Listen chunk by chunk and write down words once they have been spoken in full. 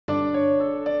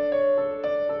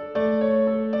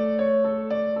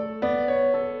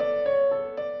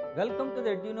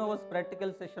the Arduino's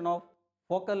practical session of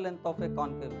focal length of a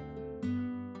concave mirror.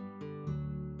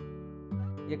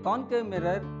 A concave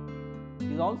mirror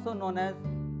is also known as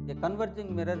a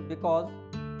converging mirror because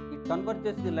it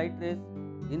converges the light rays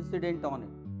incident on it.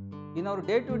 In our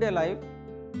day-to-day life,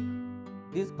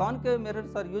 these concave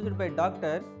mirrors are used by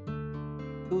doctors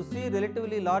to see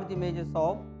relatively large images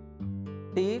of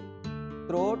teeth,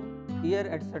 throat, ear,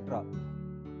 etc.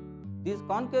 These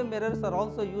concave mirrors are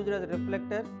also used as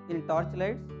reflectors in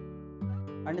torchlights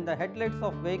and in the headlights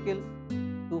of vehicles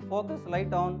to focus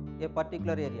light on a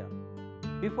particular area.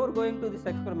 Before going to this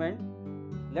experiment,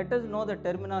 let us know the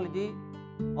terminology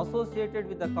associated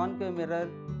with the concave mirror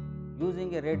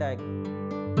using a ray diagram.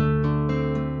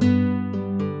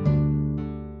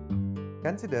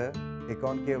 Consider a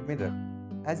concave mirror.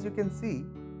 As you can see,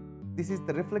 this is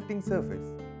the reflecting surface.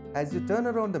 As you turn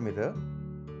around the mirror,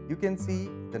 you can see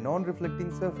the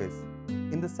non-reflecting surface.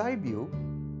 In the side view,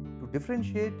 to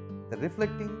differentiate the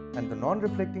reflecting and the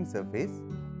non-reflecting surface,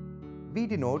 we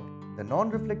denote the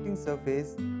non-reflecting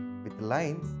surface with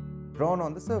lines drawn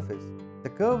on the surface. The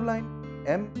curved line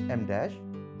M' that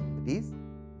is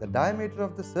the diameter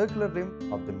of the circular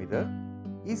rim of the mirror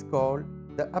is called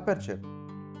the aperture.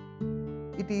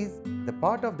 It is the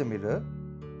part of the mirror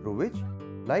through which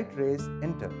light rays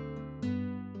enter.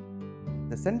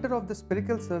 The center of the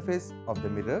spherical surface of the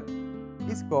mirror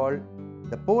is called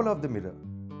the pole of the mirror.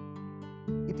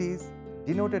 It is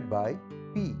denoted by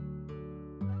P.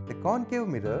 The concave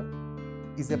mirror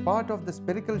is a part of the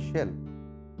spherical shell.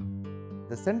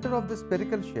 The center of the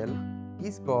spherical shell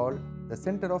is called the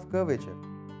center of curvature.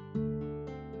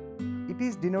 It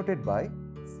is denoted by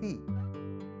C.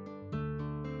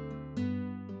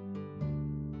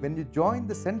 When you join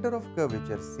the center of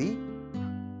curvature C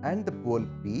and the pole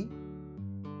P,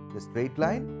 the straight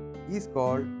line is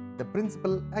called the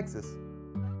principal axis.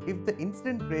 If the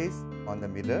incident rays on the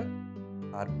mirror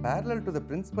are parallel to the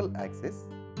principal axis,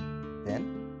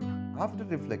 then after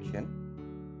reflection,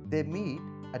 they meet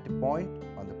at a point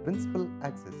on the principal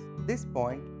axis. This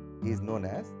point is known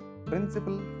as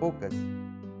principal focus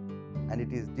and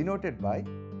it is denoted by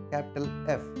capital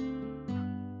F.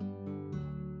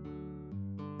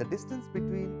 The distance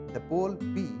between the pole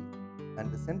P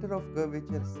and the center of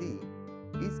curvature C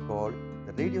is called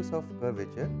the radius of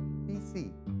curvature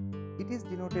PC. It is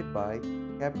denoted by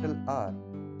capital R.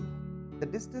 The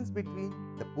distance between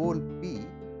the pole P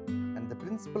and the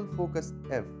principal focus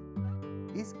F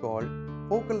is called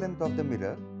focal length of the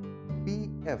mirror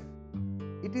PF.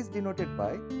 It is denoted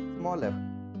by small f.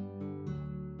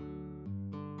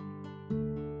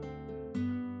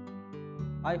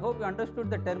 I hope you understood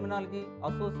the terminology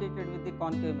associated with the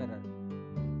concave mirror.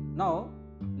 Now,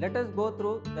 let us go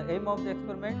through the aim of the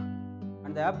experiment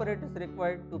and the apparatus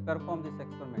required to perform this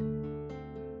experiment.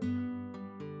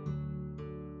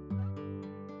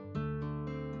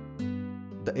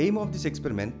 The aim of this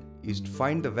experiment is to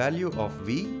find the value of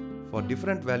V for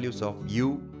different values of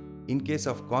U in case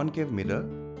of concave mirror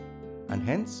and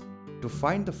hence to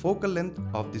find the focal length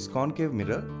of this concave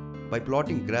mirror by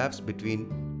plotting graphs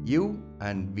between U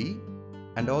and V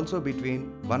and also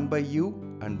between 1 by U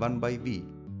and 1 by V.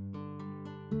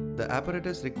 The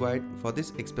apparatus required for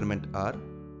this experiment are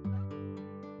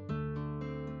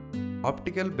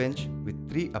optical bench with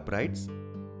 3 uprights,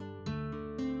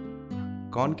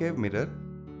 concave mirror,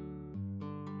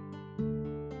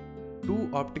 2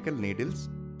 optical needles,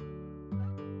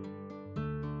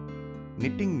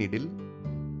 knitting needle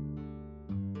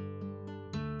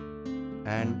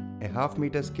and a half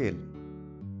meter scale.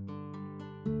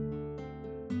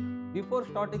 Before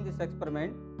starting this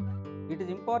experiment, it is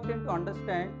important to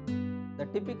understand the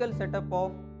typical setup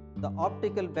of the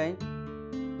optical bench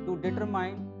to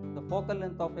determine the focal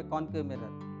length of a concave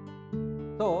mirror.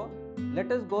 So, let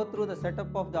us go through the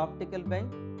setup of the optical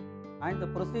bench and the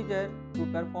procedure to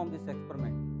perform this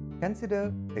experiment.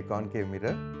 Consider a concave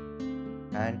mirror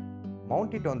and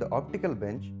mount it on the optical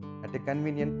bench at a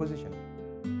convenient position.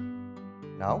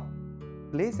 Now,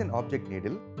 place an object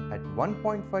needle at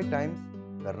 1.5 times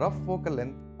the rough focal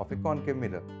length of a concave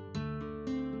mirror.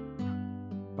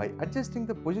 By adjusting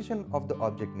the position of the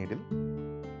object needle,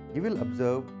 you will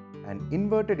observe an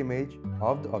inverted image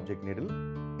of the object needle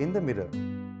in the mirror.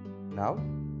 Now,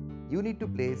 you need to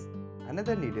place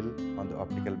another needle on the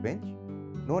optical bench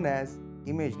known as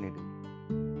image needle.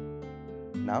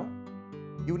 Now,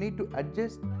 you need to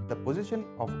adjust the position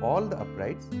of all the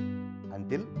uprights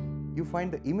until you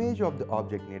find the image of the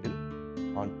object needle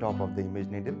on top of the image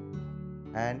needle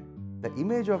and the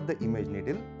image of the image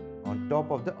needle on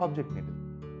top of the object needle.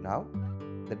 Now,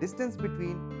 the distance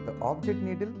between the object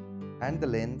needle and the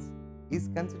lens is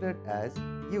considered as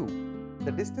U.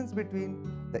 the distance between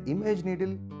the image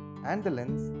needle and the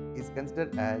lens is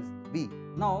considered as V.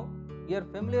 Now, you are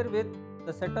familiar with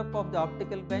the setup of the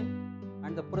optical bench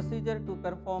and the procedure to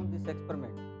perform this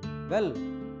experiment. Well,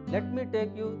 let me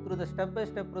take you through the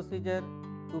step-by-step procedure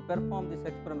to perform this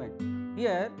experiment.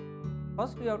 Here,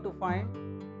 first we have to find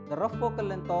the rough focal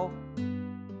length of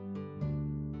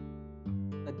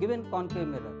the given concave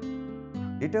mirror.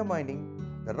 Determining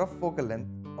the rough focal length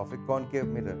of a concave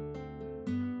mirror.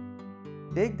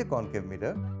 Take the concave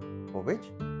mirror, for which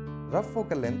rough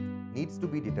focal length needs to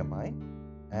be determined,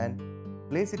 and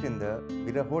place it in the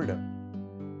mirror holder.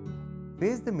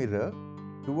 Face the mirror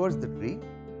towards the tree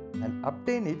and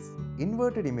obtain its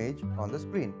inverted image on the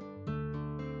screen.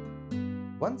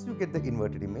 Once you get the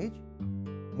inverted image,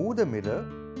 move the mirror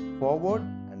forward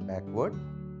and backward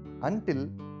until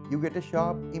you get a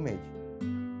sharp image.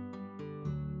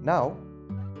 Now,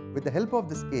 with the help of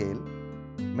the scale,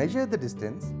 measure the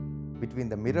distance between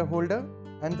the mirror holder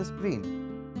and the screen,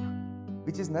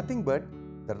 which is nothing but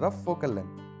the rough focal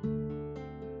length.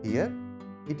 Here,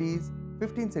 it is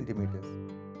 15 centimeters.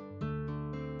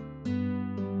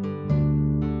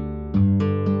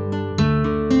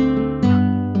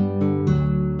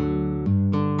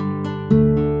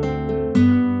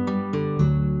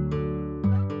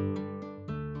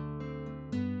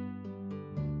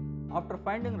 After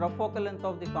finding rough focal length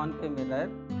of the concave mirror,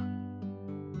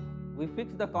 we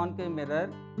fix the concave mirror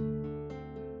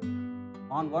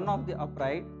on one of the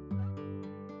upright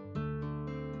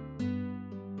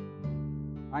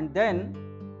and then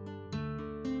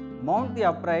mount the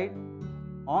upright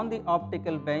on the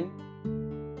optical bench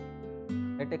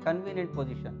at a convenient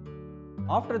position.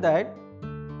 After that,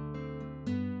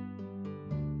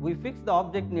 we fix the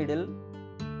object needle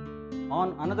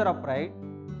on another upright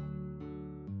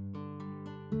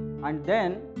and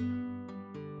then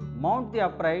mount the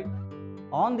upright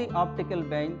on the optical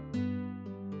bench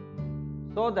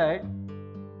so that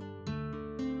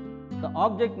the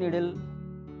object needle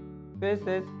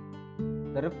faces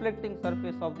the reflecting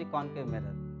surface of the concave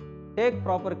mirror. Take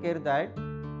proper care that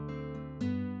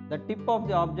the tip of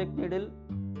the object needle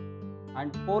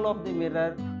and pole of the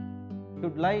mirror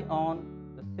should lie on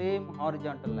the same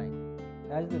horizontal line.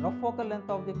 As the rough focal length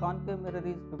of the concave mirror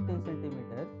is 15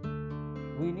 centimeters,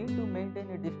 we need to maintain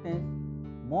a distance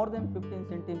more than 15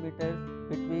 centimeters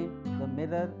between the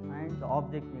mirror and the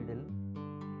object needle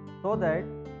so that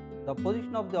the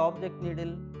position of the object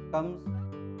needle comes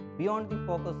beyond the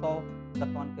focus of the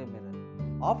concave mirror.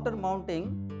 After mounting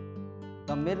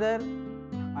the mirror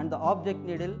and the object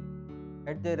needle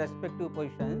at their respective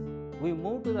positions, we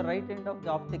move to the right end of the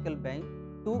optical bench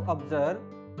to observe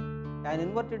an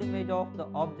inverted image of the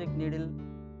object needle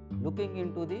looking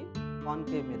into the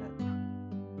concave mirror.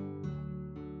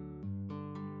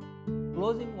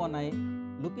 Closing one eye,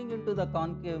 looking into the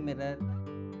concave mirror,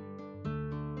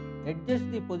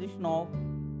 adjust the position of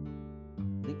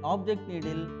the object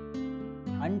needle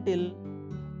until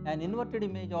an inverted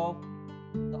image of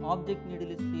the object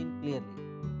needle is seen clearly.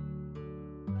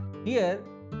 Here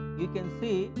you can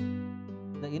see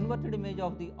the inverted image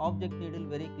of the object needle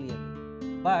very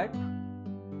clearly, but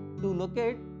to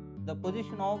locate the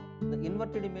position of the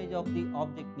inverted image of the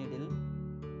object needle,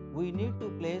 we need to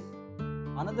place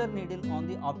another needle on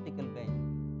the optical bench.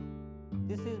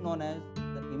 This is known as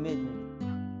the image needle.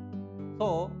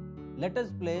 So, let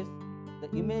us place the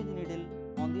image needle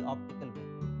on the optical bench.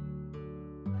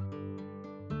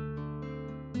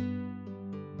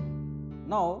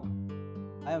 Now,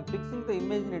 I am fixing the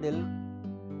image needle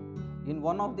in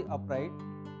one of the upright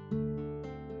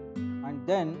and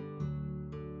then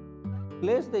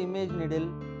place the image needle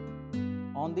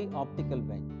on the optical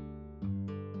bench.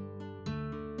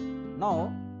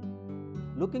 Now,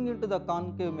 looking into the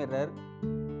concave mirror,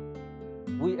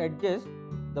 we adjust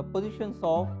the positions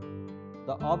of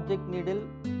the object needle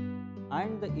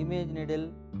and the image needle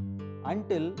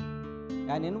until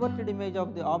an inverted image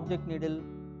of the object needle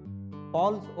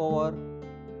falls over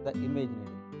the image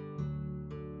needle.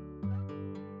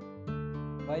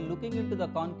 While looking into the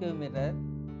concave mirror,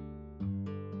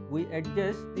 we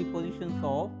adjust the positions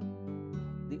of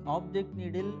the object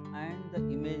needle and the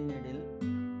image needle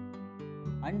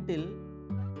until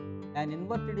an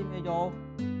inverted image of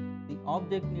the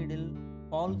object needle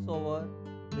falls over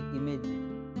the image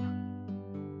needle.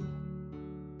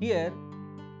 Here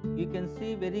you can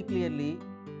see very clearly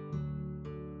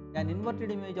an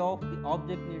inverted image of the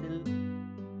object needle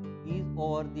is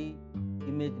over the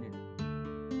image needle.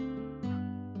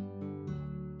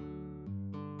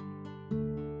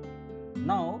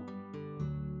 Now,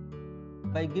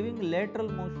 by giving lateral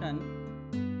motion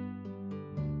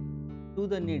to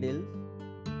the needles,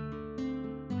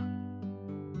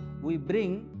 we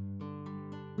bring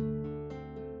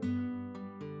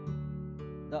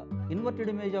the inverted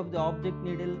image of the object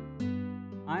needle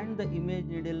and the image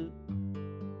needle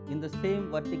in the same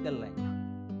vertical line.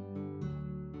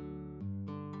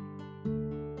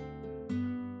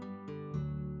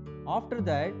 After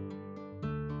that,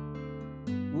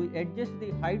 we adjust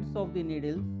the heights of the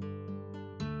needles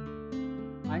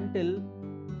until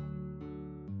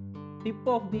tip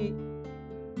of the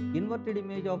inverted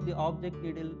image of the object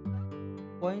needle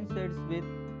coincides with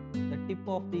the tip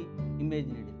of the image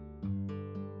needle.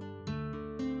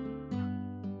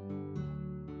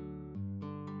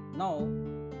 Now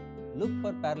look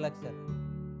for parallax error.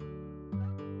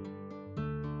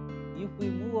 If we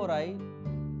move our eye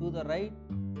to the right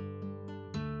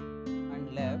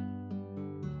and left,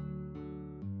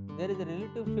 there is a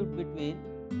relative shift between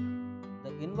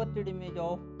the inverted image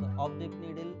of the object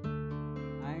needle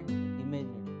and the image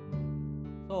needle.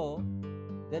 So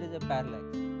there is a parallax.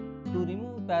 To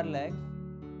remove parallax,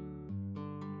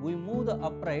 we move the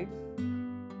uprights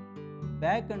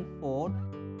back and forth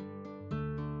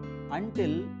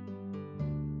until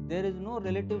there is no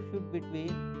relative shift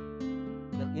between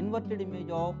the inverted image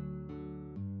of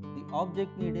the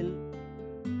object needle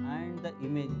and the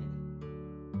image needle.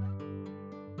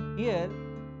 Here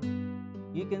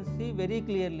you can see very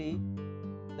clearly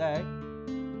that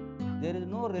there is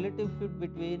no relative shift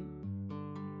between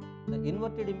the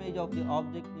inverted image of the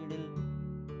object needle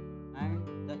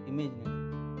and the image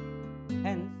needle.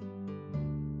 Hence,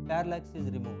 parallax is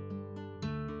removed.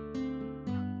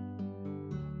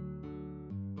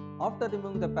 After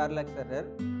removing the parallax error,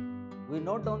 we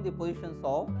note down the positions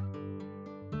of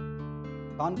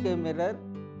concave mirror,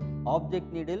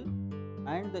 object needle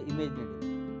and the image needle.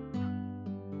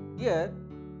 Here,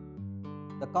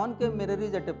 the concave mirror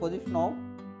is at a position of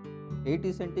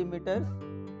 80 centimeters,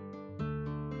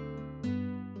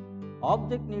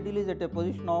 object needle is at a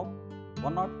position of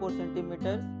 104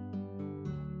 centimeters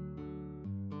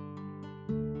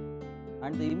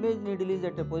and the image needle is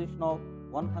at a position of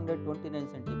 129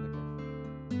 centimeters.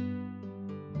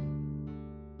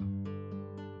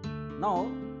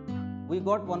 Now we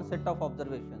got one set of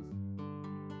observations.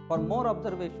 For more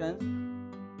observations,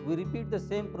 we repeat the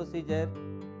same procedure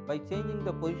by changing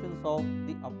the positions of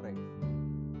the uprights.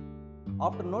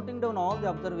 After noting down all the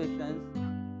observations,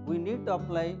 we need to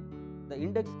apply the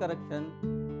index correction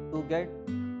to get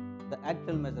the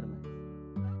actual measurements.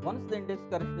 Once the index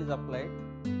correction is applied,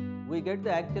 we get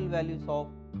the actual values of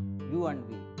U and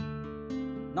V.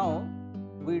 Now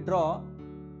we draw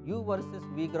U versus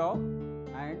V graph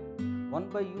and 1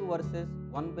 by U versus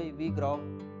 1 by V graph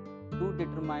to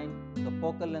determine the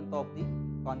focal length of the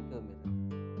concave mirror.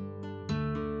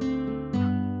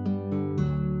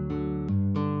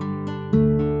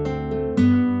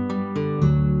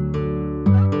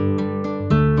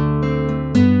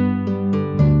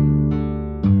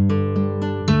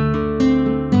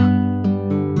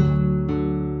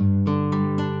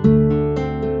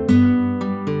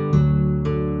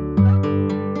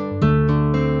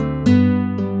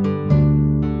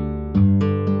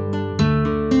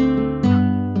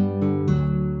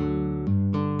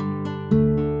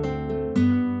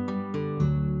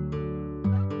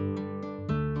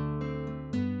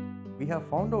 We have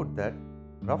found out that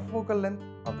rough focal length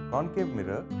of the concave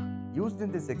mirror used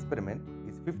in this experiment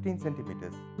is 15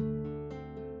 centimeters.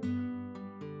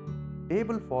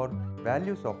 Table for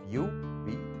values of U,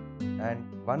 V and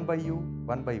 1 by U,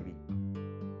 1 by V.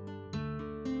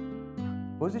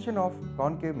 Position of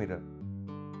concave mirror.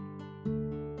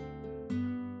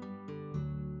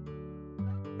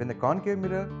 When the concave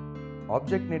mirror,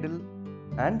 object needle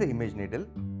and the image needle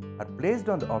are placed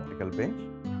on the optical bench,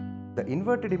 the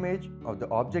inverted image of the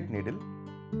object needle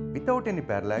without any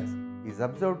parallax is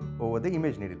observed over the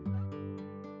image needle.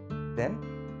 Then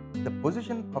the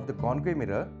position of the concave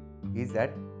mirror is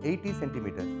at 80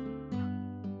 centimeters.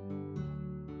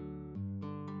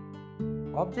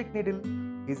 Object needle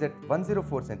is at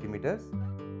 104 centimeters.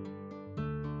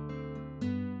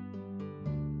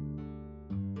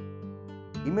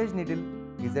 Image needle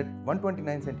is at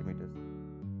 129 centimeters.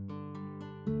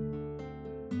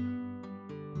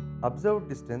 Observed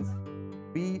distance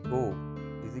PO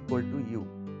is equal to U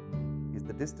is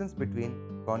the distance between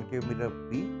concave mirror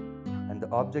P and the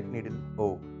object needle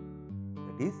O,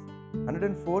 that is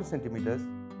 104 centimeters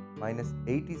minus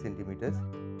 80 centimeters,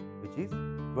 which is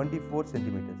 24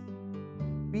 centimeters.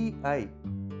 PI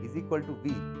is equal to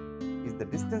V is the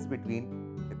distance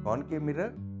between the concave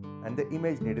mirror and the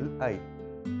image needle I,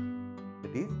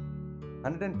 that is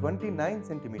 129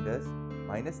 centimeters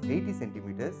minus 80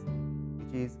 centimeters,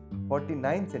 which is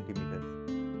 49 centimeters.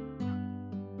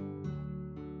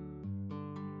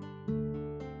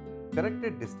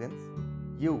 corrected distance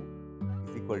u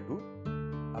is equal to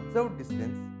observed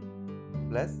distance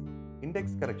plus index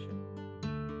correction.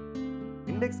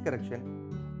 Index correction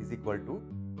is equal to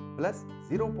plus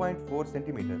 0.4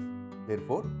 centimeters.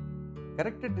 Therefore,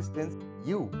 corrected distance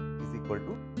u is equal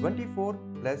to 24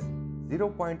 plus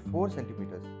 0.4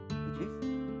 centimeters, which is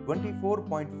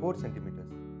 24.4 centimeters.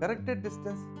 Corrected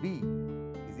distance v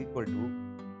is equal to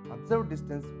observed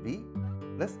distance v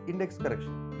plus index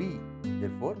correction v.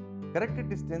 Therefore, corrected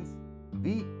distance v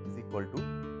is equal to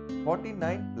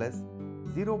 49 plus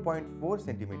 0.4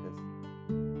 centimeters,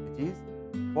 which is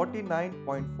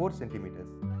 49.4 centimeters.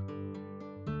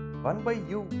 1 by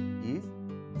u is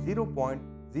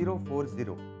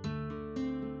 0.040.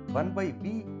 1 by v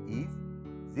is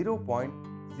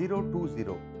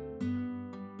 0.020.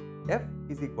 F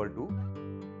is equal to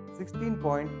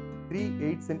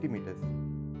 16.38 centimeters.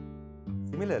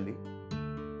 Similarly,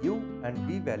 u and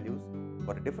v values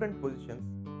for different positions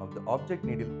of the object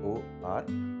needle O are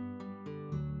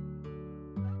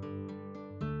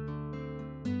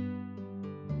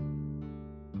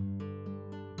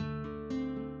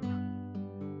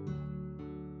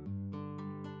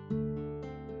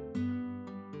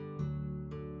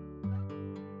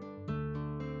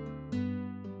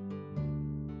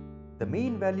the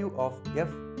mean value of F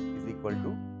is equal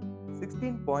to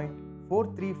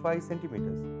 16.435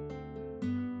 centimeters.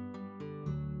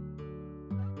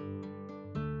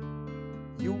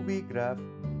 UV graph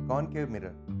concave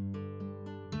mirror.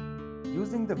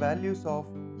 Using the values of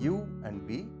U and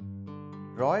V,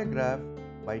 draw a graph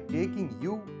by taking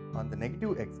U on the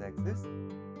negative x-axis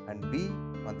and V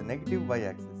on the negative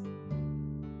y-axis.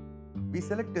 We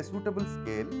select a suitable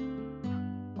scale.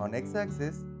 On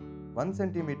x-axis, 1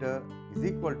 centimeter is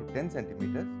equal to 10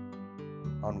 centimeters.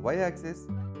 On y-axis,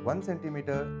 1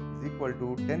 centimeter is equal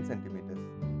to 10 centimeters.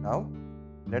 Now,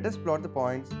 let us plot the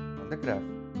points on the graph.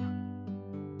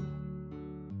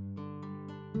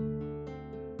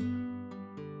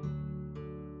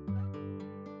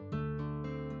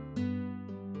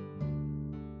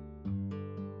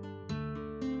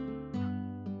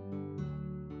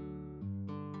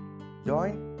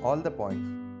 Join all the points.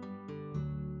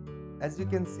 As you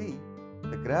can see,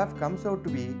 the graph comes out to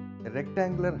be a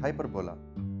rectangular hyperbola.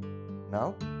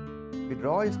 Now, we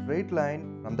draw a straight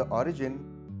line from the origin,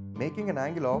 making an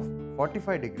angle of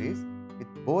 45 degrees with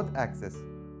both axes.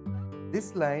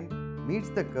 This line meets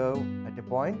the curve at a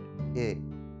point A.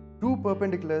 Two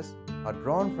perpendiculars are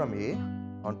drawn from A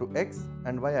onto x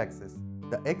and y axis.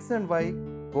 The x and y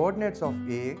coordinates of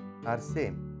A are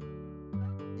same.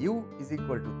 U is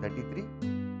equal to 33,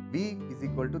 V is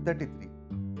equal to 33.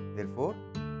 Therefore,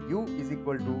 U is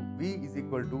equal to V is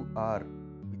equal to R,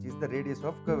 which is the radius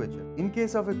of curvature. In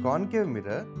case of a concave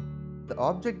mirror, the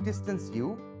object distance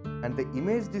U and the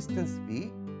image distance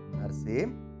V are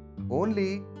same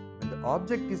only when the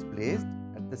object is placed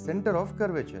at the center of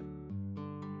curvature.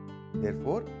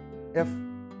 Therefore, F,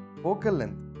 focal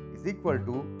length, is equal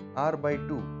to R by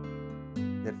 2.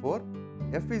 Therefore,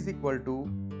 F is equal to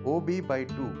OB by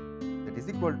 2, that is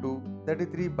equal to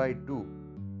 33 by 2,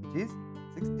 which is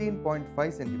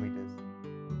 16.5 centimeters.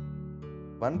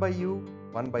 1 by U,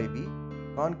 1 by V,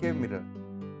 concave mirror.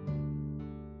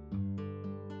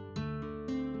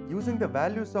 Using the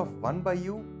values of 1 by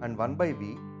U and 1 by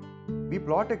V, we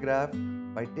plot a graph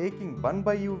by taking 1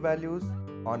 by U values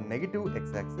on negative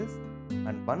x-axis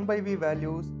and 1 by V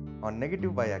values on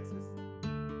negative y-axis.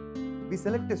 We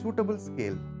select a suitable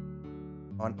scale.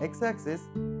 On x-axis,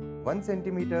 1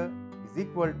 centimeter is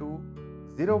equal to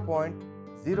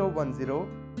 0.010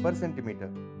 per centimeter.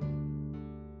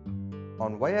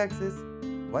 On y-axis,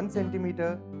 1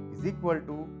 centimeter is equal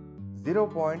to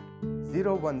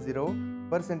 0.010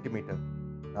 per centimeter.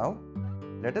 Now,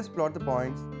 let us plot the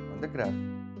points on the graph.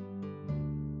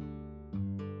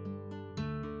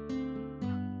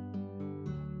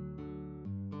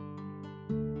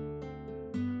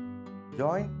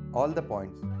 Join all the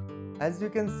points. As you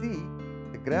can see,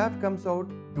 the graph comes out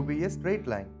to be a straight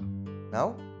line.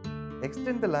 Now,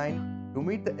 extend the line to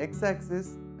meet the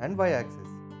x-axis and y-axis.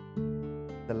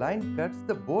 The line cuts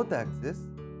the both axes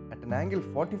at an angle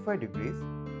 45 degrees,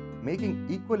 making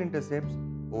equal intercepts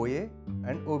OA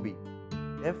and OB.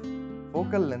 F,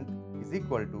 focal length, is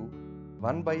equal to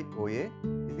 1 by OA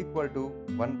is equal to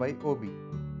 1 by OB.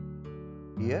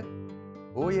 Here,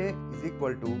 OA is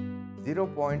equal to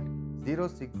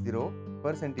 0.060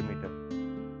 per centimeter.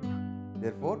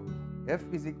 Therefore, F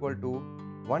is equal to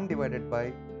 1 divided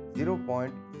by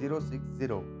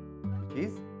 0.060, which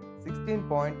is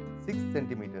 16.6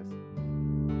 centimeters.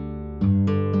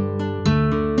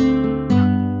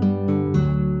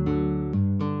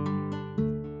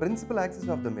 principal axis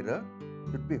of the mirror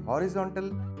should be horizontal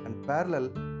and parallel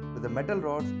to the metal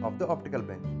rods of the optical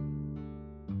bench.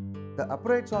 The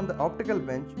uprights on the optical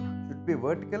bench should be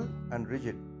vertical and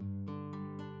rigid.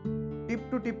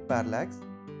 Tip-to-tip parallax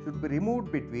should be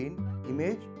removed between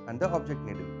image and the object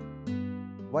needle.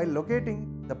 While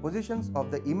locating the positions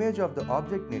of the image of the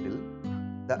object needle,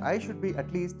 the eye should be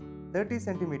at least 30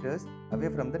 centimeters away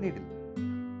from the needle.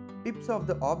 Tips of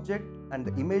the object and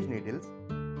the image needles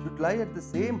should lie at the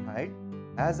same height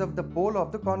as of the pole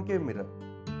of the concave mirror.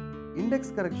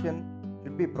 Index correction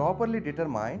should be properly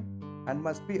determined and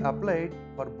must be applied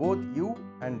for both U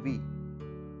and V.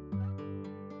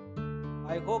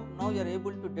 I hope now you are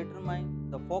able to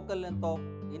determine the focal length of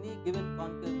any given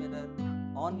concave mirror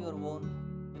on your own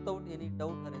without any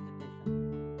doubt or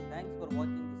hesitation. Thanks for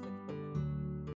watching